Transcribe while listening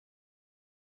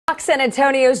San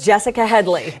Antonio's Jessica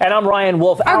Headley. And I'm Ryan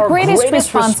Wolf. Our greatest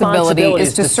responsibility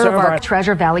is to serve our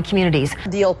Treasure Valley communities,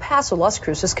 the El Paso, Las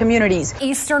Cruces communities,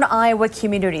 Eastern Iowa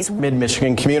communities,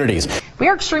 Mid-Michigan communities. We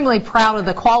are extremely proud of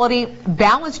the quality,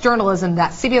 balanced journalism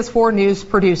that CBS 4 News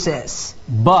produces.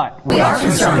 But we are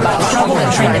concerned about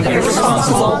troubling and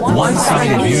irresponsible,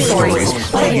 one-sided news stories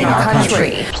plaguing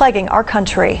our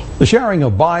country. The sharing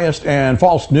of biased and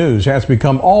false news has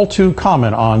become all too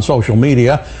common on social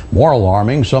media. More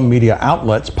alarming, some media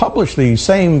outlets publish these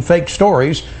same fake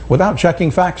stories without checking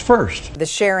facts first. The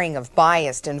sharing of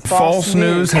biased and false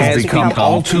news has become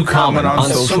all too common on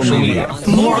social media.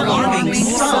 More alarming,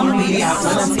 some media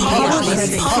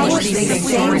outlets publish these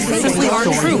stories simply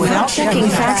aren't true without checking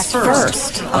facts first.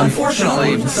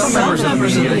 Unfortunately, some members of the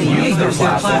media use their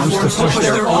platforms to push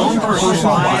their own personal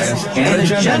bias and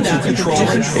agenda to control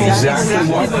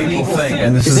exactly what people think.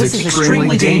 And this is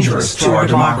extremely dangerous to our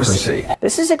democracy.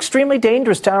 this is extremely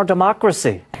dangerous to our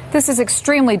democracy. This is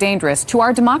extremely dangerous to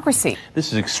our democracy.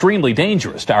 This is extremely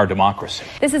dangerous to our democracy.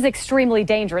 This is extremely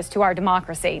dangerous to our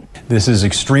democracy. This is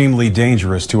extremely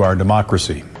dangerous to our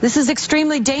democracy. This is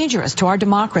extremely dangerous to our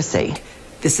democracy.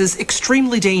 This is extremely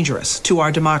dangerous to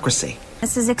our democracy.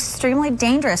 This is extremely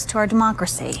dangerous to our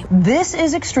democracy. This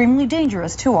is extremely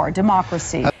dangerous to our democracy.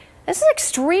 This is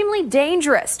extremely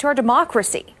dangerous to our democracy. This is extremely dangerous to our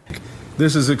democracy.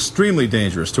 This is extremely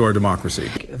dangerous to our democracy.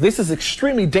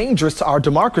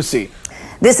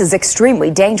 This is extremely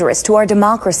dangerous to our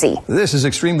democracy. This is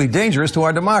extremely dangerous to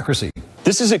our democracy.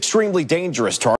 This is extremely dangerous to our